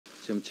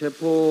지금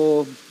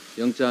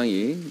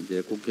체포영장이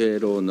이제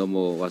국회로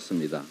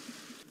넘어왔습니다.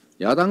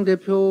 야당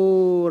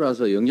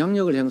대표라서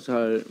영향력을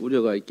행사할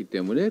우려가 있기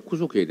때문에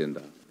구속해야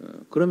된다.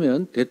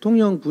 그러면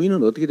대통령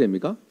부인은 어떻게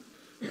됩니까?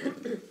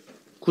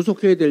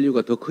 구속해야 될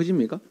이유가 더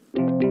커집니까?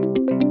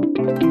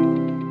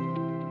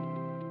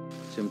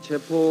 지금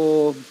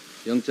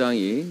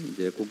체포영장이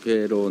이제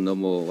국회로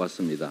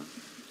넘어왔습니다.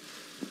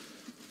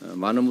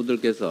 많은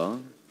분들께서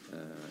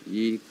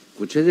이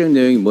구체적인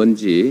내용이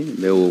뭔지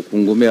매우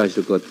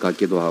궁금해하실 것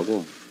같기도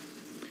하고,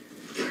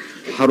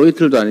 하루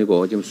이틀도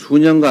아니고 지금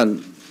수년간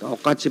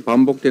똑같이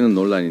반복되는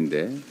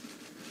논란인데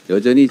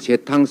여전히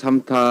재탕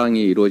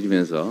삼탕이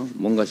이루어지면서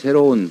뭔가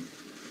새로운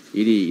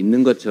일이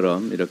있는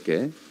것처럼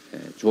이렇게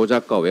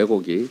조작과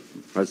왜곡이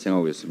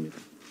발생하고 있습니다.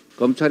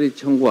 검찰이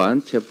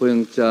청구한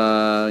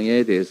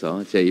체포영장에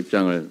대해서 제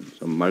입장을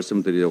좀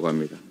말씀드리려고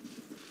합니다.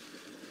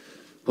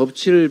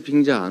 법치를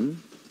빙자한,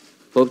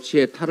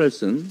 법치의 탈을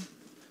쓴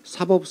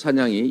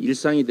사법사냥이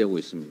일상이 되고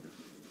있습니다.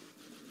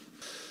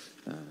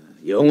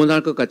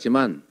 영원할 것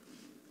같지만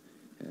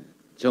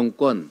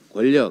정권,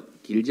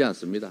 권력 길지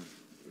않습니다.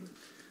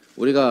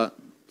 우리가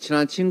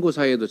친한 친구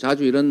사이에도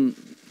자주 이런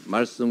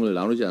말씀을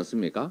나누지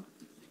않습니까?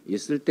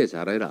 있을 때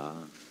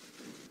잘해라.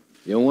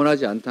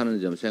 영원하지 않다는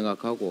점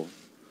생각하고,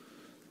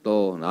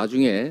 또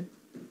나중에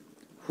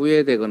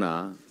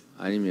후회되거나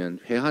아니면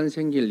회한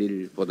생길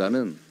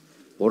일보다는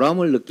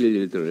보람을 느낄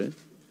일들을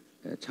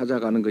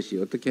찾아가는 것이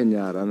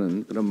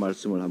어떻겠냐라는 그런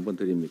말씀을 한번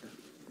드립니다.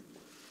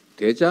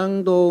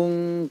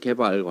 대장동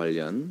개발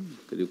관련,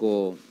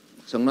 그리고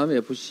성남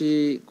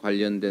FC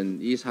관련된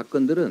이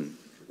사건들은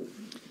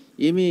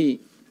이미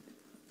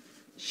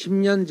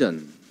 10년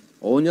전,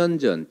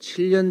 5년 전,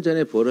 7년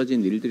전에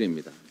벌어진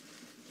일들입니다.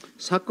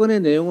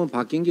 사건의 내용은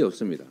바뀐 게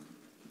없습니다.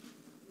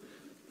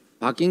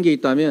 바뀐 게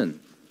있다면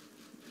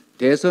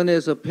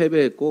대선에서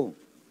패배했고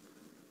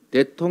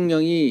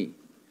대통령이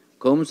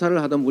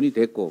검사를 하던 분이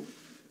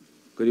됐고,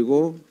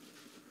 그리고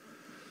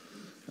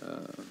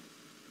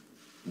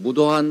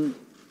무도한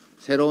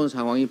새로운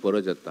상황이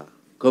벌어졌다.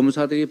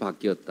 검사들이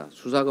바뀌었다.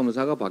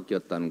 수사검사가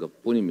바뀌었다는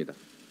것뿐입니다.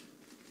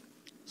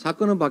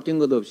 사건은 바뀐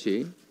것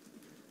없이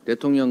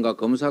대통령과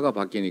검사가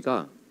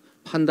바뀌니까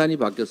판단이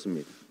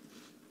바뀌었습니다.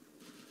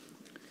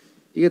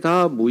 이게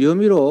다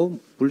무혐의로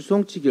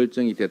불송치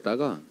결정이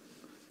됐다가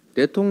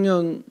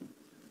대통령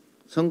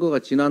선거가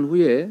지난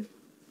후에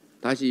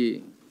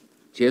다시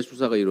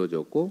재수사가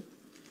이루어졌고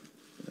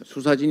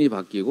수사진이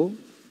바뀌고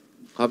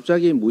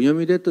갑자기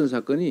무혐의 됐던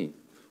사건이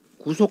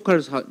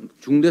구속할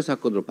중대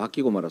사건으로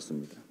바뀌고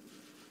말았습니다.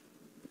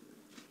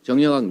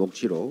 정영학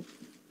녹취록,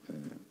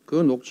 그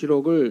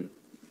녹취록을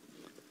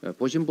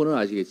보신 분은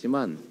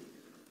아시겠지만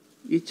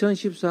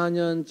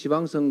 2014년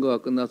지방선거가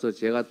끝나서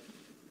제가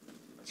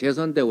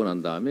재선되고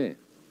난 다음에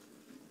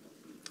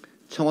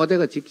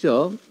청와대가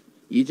직접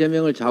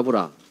이재명을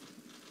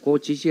잡으라고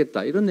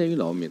지시했다, 이런 내용이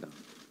나옵니다.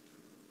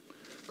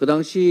 그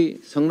당시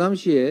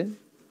성남시에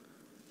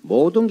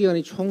모든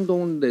기관이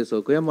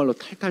총동원돼서 그야말로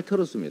탈탈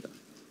털었습니다.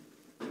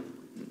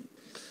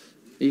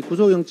 이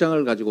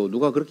구속영장을 가지고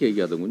누가 그렇게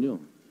얘기하더군요.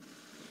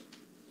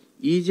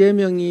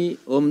 이재명이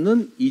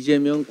없는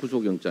이재명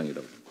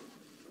구속영장이라고.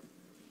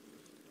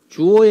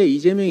 주어에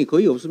이재명이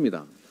거의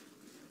없습니다.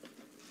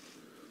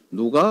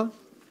 누가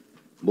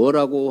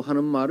뭐라고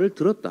하는 말을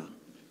들었다.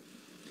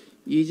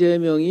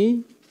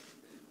 이재명이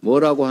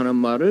뭐라고 하는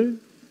말을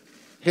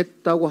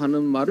했다고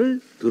하는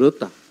말을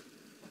들었다.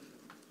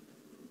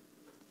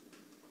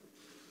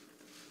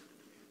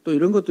 또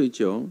이런 것도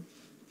있죠.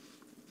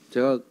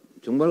 제가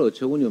정말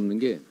어처구니 없는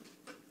게,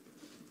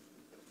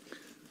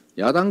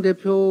 야당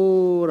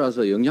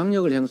대표라서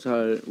영향력을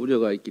행사할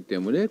우려가 있기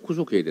때문에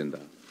구속해야 된다.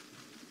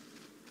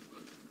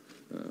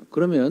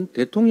 그러면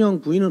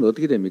대통령 부인은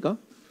어떻게 됩니까?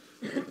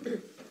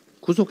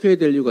 구속해야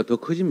될 이유가 더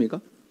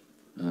커집니까?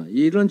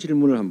 이런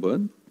질문을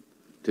한번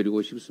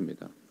드리고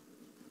싶습니다.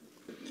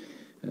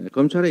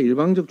 검찰의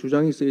일방적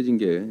주장이 쓰여진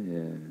게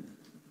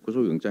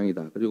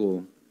구속영장이다.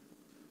 그리고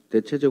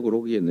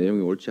대체적으로 거기에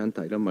내용이 옳지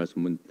않다, 이런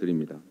말씀을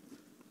드립니다.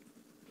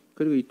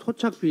 그리고 이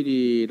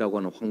토착비리라고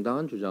하는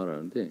황당한 주장을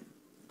하는데,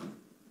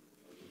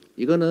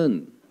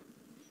 이거는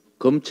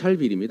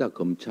검찰비리입니다.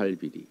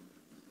 검찰비리.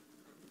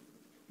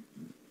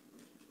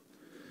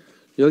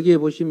 여기에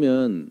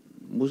보시면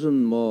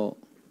무슨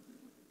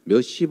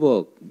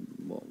몇십억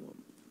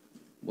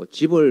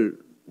집을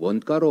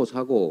원가로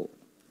사고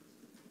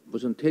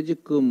무슨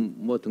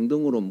퇴직금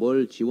등등으로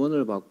뭘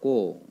지원을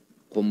받고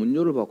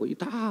고문료를 받고, 이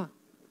다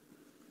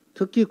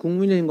특히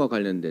국민의힘과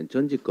관련된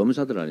전직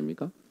검사들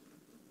아닙니까?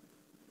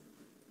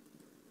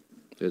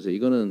 그래서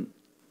이거는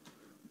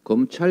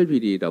검찰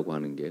비리라고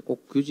하는 게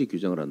꼭 굳이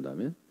규정을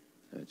한다면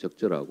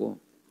적절하고,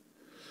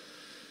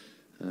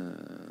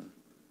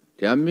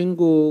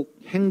 대한민국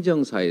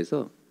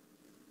행정사에서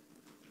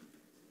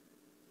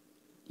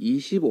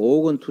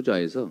 25억 원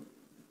투자해서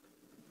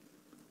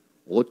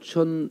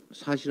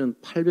사실은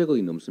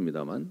 800억이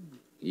넘습니다만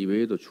이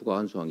외에도 추가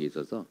환수한 게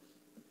있어서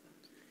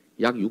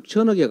약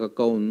 6천억에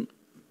가까운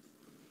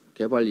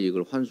개발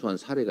이익을 환수한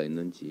사례가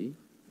있는지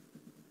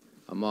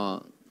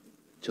아마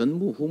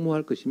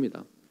전무후무할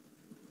것입니다.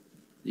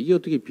 이게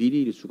어떻게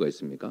비리일 수가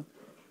있습니까?